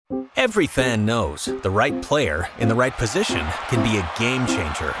Every fan knows the right player in the right position can be a game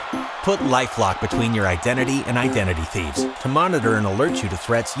changer. Put LifeLock between your identity and identity thieves to monitor and alert you to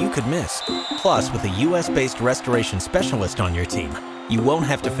threats you could miss. Plus, with a U.S.-based restoration specialist on your team, you won't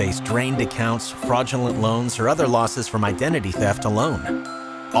have to face drained accounts, fraudulent loans, or other losses from identity theft alone.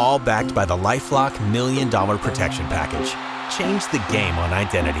 All backed by the LifeLock $1 Million Protection Package. Change the game on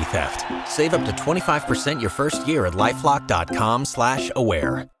identity theft. Save up to 25% your first year at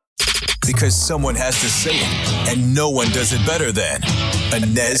LifeLock.com/aware. Because someone has to say it, and no one does it better than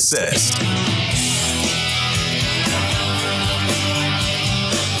ANEZ SEZ.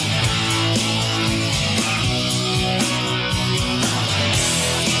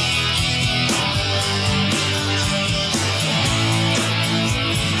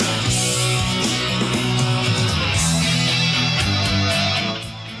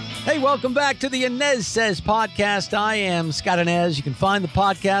 Hey, welcome back to the ANEZ SEZ podcast. I am Scott ANEZ. You can find the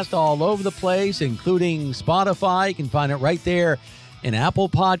podcast all over the place, including Spotify. You can find it right there in Apple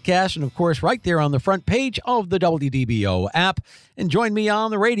Podcasts, and, of course, right there on the front page of the WDBO app. And join me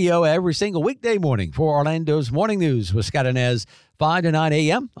on the radio every single weekday morning for Orlando's Morning News with Scott ANEZ, 5 to 9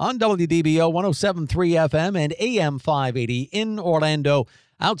 a.m. on WDBO 107.3 FM and AM 580 in Orlando.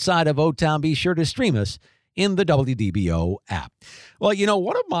 Outside of O-Town, be sure to stream us in the WDBO app. Well, you know,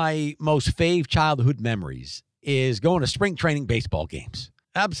 one of my most fave childhood memories is going to spring training baseball games.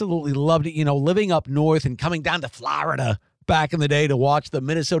 Absolutely loved it, you know, living up north and coming down to Florida back in the day to watch the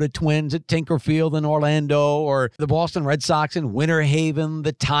Minnesota Twins at Tinker Field in Orlando, or the Boston Red Sox in Winter Haven,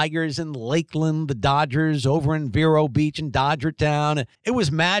 the Tigers in Lakeland, the Dodgers over in Vero Beach and Dodgertown. It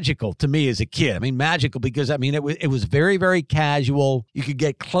was magical to me as a kid. I mean, magical because, I mean, it was very, very casual. You could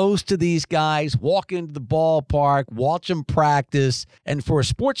get close to these guys, walk into the ballpark, watch them practice. And for a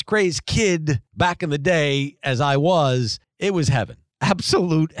sports-crazed kid back in the day, as I was, it was heaven.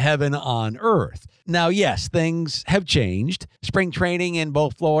 Absolute heaven on earth. Now, yes, things have changed. Spring training in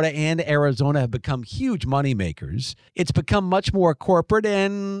both Florida and Arizona have become huge moneymakers. It's become much more corporate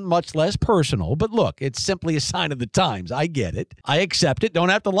and much less personal. But look, it's simply a sign of the times. I get it. I accept it. Don't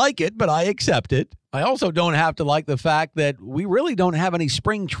have to like it, but I accept it. I also don't have to like the fact that we really don't have any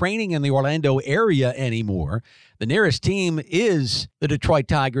spring training in the Orlando area anymore. The nearest team is the Detroit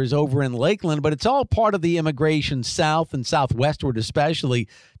Tigers over in Lakeland, but it's all part of the immigration south and southwestward, especially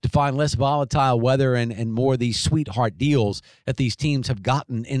to find less volatile weather and more of these sweetheart deals that these teams have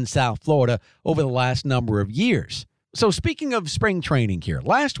gotten in South Florida over the last number of years. So speaking of spring training here,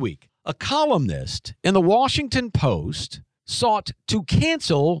 last week, a columnist in the Washington Post sought to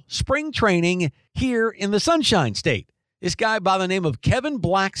cancel spring training here in the Sunshine State. This guy by the name of Kevin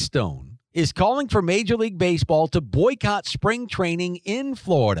Blackstone is calling for Major League Baseball to boycott spring training in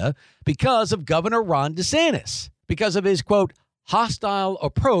Florida because of Governor Ron DeSantis, because of his, quote, hostile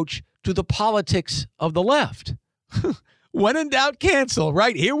approach to the politics of the left. When in doubt, cancel,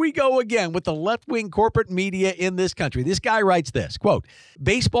 right? Here we go again with the left-wing corporate media in this country. This guy writes this, quote,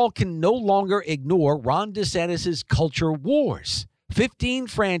 baseball can no longer ignore Ron DeSantis' culture wars. 15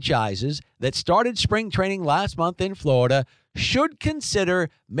 franchises that started spring training last month in Florida should consider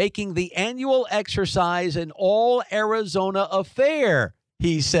making the annual exercise an all-Arizona affair,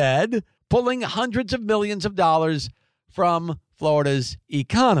 he said, pulling hundreds of millions of dollars from Florida's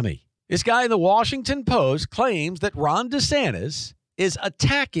economy. This guy in the Washington Post claims that Ron DeSantis is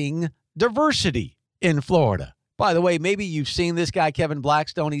attacking diversity in Florida. By the way, maybe you've seen this guy, Kevin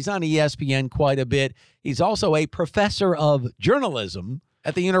Blackstone. He's on ESPN quite a bit. He's also a professor of journalism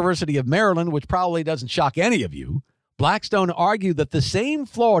at the University of Maryland, which probably doesn't shock any of you. Blackstone argued that the same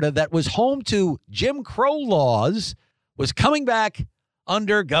Florida that was home to Jim Crow laws was coming back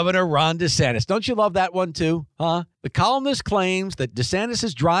under Governor Ron DeSantis. Don't you love that one too, huh? The columnist claims that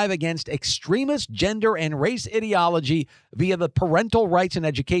DeSantis' drive against extremist gender and race ideology via the parental rights and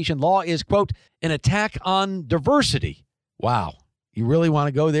education law is, quote, an attack on diversity. Wow. You really want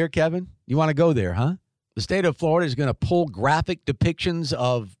to go there, Kevin? You want to go there, huh? The state of Florida is going to pull graphic depictions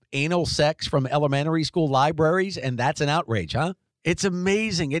of anal sex from elementary school libraries, and that's an outrage, huh? It's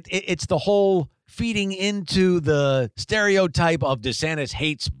amazing. It's the whole feeding into the stereotype of DeSantis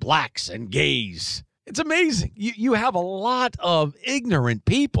hates blacks and gays. It's amazing. You have a lot of ignorant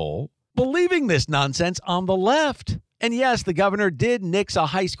people believing this nonsense on the left. And yes, the governor did nix a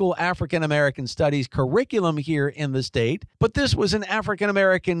high school African-American studies curriculum here in the state, but this was an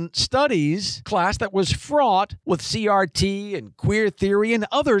African-American studies class that was fraught with CRT and queer theory and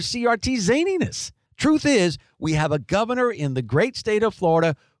other CRT zaniness. Truth is, we have a governor in the great state of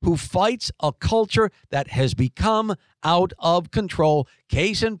Florida who fights a culture that has become out of control.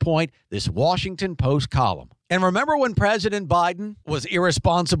 Case in point, this Washington Post column. And remember when President Biden was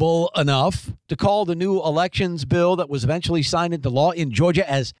irresponsible enough to call the new elections bill that was eventually signed into law in Georgia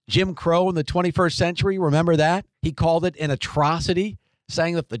as Jim Crow in the 21st century? Remember that? He called it an atrocity,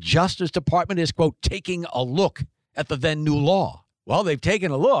 saying that the Justice Department is, quote, taking a look at the then new law. Well, they've taken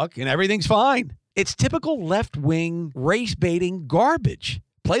a look and everything's fine. It's typical left-wing race-baiting garbage.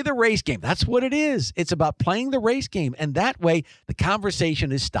 Play the race game. That's what it is. It's about playing the race game, and that way the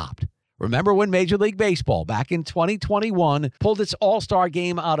conversation is stopped. Remember when Major League Baseball back in 2021 pulled its All-Star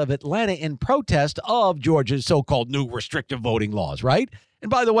game out of Atlanta in protest of Georgia's so-called new restrictive voting laws, right?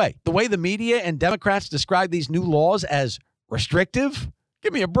 And by the way the media and Democrats describe these new laws as restrictive,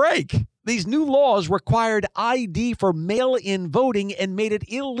 give me a break. These new laws required ID for mail-in voting and made it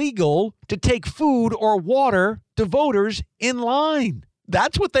illegal to take food or water to voters in line.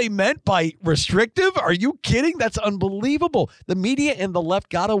 That's what they meant by restrictive? Are you kidding? That's unbelievable. The media and the left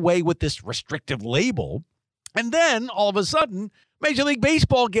got away with this restrictive label. And then, all of a sudden, Major League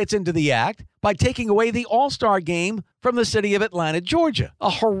Baseball gets into the act by taking away the All-Star game from the city of Atlanta, Georgia. A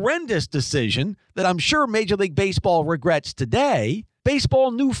horrendous decision that I'm sure Major League Baseball regrets today.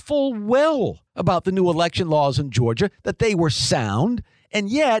 Baseball knew full well about the new election laws in Georgia, that they were sound, and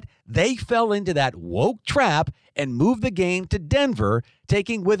yet they fell into that woke trap and moved the game to Denver,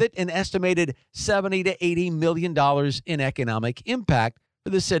 taking with it an estimated $70 to $80 million in economic impact for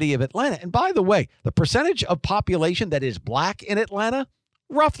the city of Atlanta. And by the way, the percentage of population that is black in Atlanta,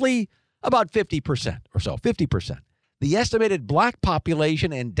 roughly about 50% or so, 50%. The estimated black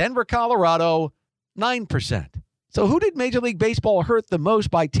population in Denver, Colorado, 9%. So who did Major League Baseball hurt the most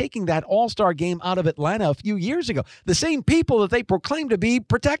by taking that All-Star game out of Atlanta a few years ago? The same people that they proclaim to be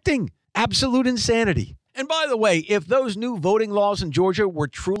protecting. Absolute insanity. And by the way, if those new voting laws in Georgia were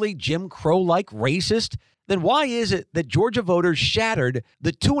truly Jim Crow-like racist, then why is it that Georgia voters shattered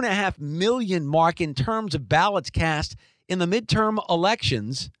the 2.5 million mark in terms of ballots cast in the midterm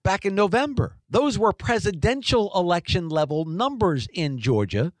elections back in November? Those were presidential election level numbers in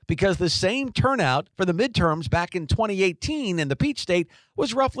Georgia because the same turnout for the midterms back in 2018 in the Peach State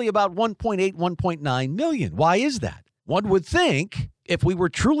was roughly about 1.8, 1.9 million. Why is that? One would think if we were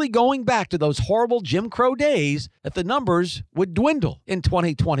truly going back to those horrible Jim Crow days that the numbers would dwindle in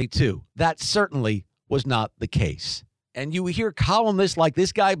 2022. That certainly was not the case. And you hear columnists like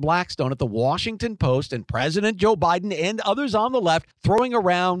this guy Blackstone at the Washington Post and President Joe Biden and others on the left throwing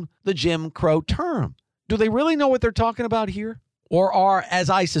around the Jim Crow term. Do they really know what they're talking about here? Or are, as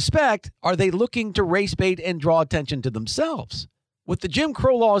I suspect, are they looking to race bait and draw attention to themselves? With the Jim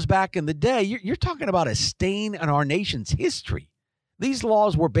Crow laws back in the day, you're talking about a stain on our nation's history. These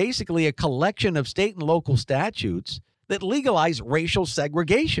laws were basically a collection of state and local statutes that legalized racial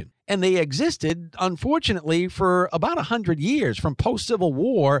segregation. And they existed, unfortunately, for about 100 years, from post-Civil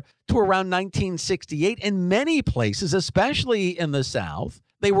War to around 1968. In many places, especially in the South,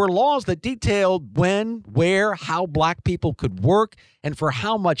 they were laws that detailed when, where, how black people could work, and for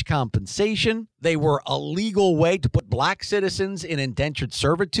how much compensation. They were a legal way to put black citizens in indentured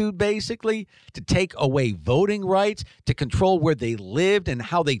servitude, basically, to take away voting rights, to control where they lived and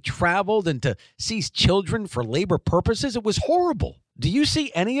how they traveled, and to seize children for labor purposes. It was horrible. Do you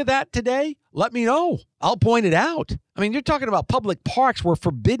see any of that today? Let me know. I'll point it out. I mean, you're talking about public parks were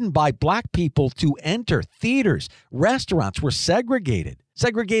forbidden by black people to enter. Theaters, restaurants were segregated.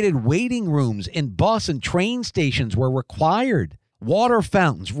 Segregated waiting rooms in bus and train stations were required. Water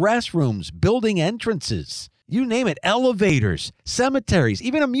fountains, restrooms, building entrances, you name it, elevators, cemeteries,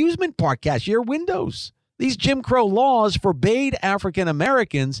 even amusement park cashier windows. These Jim Crow laws forbade African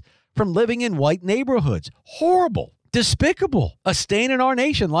Americans from living in white neighborhoods. Horrible. Despicable, a stain in our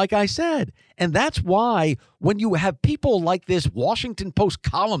nation, like I said. And that's why when you have people like this Washington Post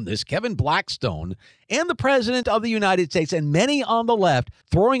columnist, Kevin Blackstone, and the President of the United States, and many on the left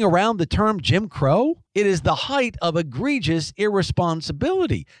throwing around the term Jim Crow, it is the height of egregious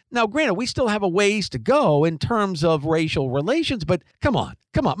irresponsibility. Now, granted, we still have a ways to go in terms of racial relations, but come on,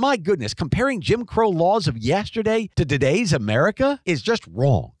 my goodness, comparing Jim Crow laws of yesterday to today's America is just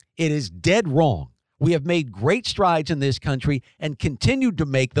wrong. It is dead wrong. We have made great strides in this country and continued to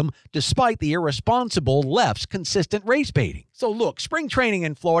make them despite the irresponsible left's consistent race baiting. So look, spring training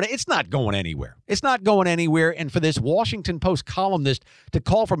in Florida, it's not going anywhere. It's not going anywhere. And for this Washington Post columnist to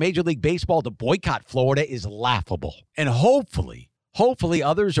call for Major League Baseball to boycott Florida is laughable. And hopefully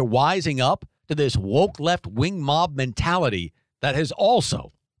others are wising up to this woke left-wing mob mentality that has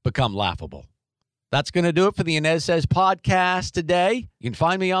also become laughable. That's going to do it for the ANEZ SEZ podcast today. You can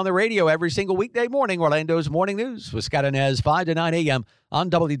find me on the radio every single weekday morning, Orlando's Morning News with Scott Inez, 5 to 9 a.m. on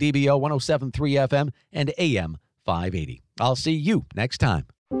WDBO 107.3 FM and AM 580. I'll see you next time.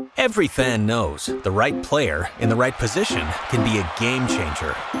 Every fan knows the right player in the right position can be a game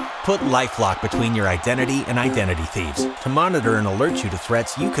changer. Put LifeLock between your identity and identity thieves to monitor and alert you to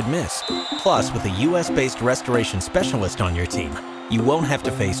threats you could miss. Plus, with a U.S.-based restoration specialist on your team, you won't have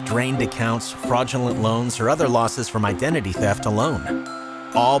to face drained accounts, fraudulent loans, or other losses from identity theft alone.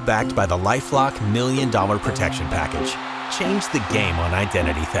 All backed by the LifeLock $1 Million Protection Package. Change the game on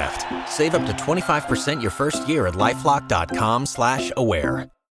identity theft. Save up to 25% your first year at LifeLock.com/aware.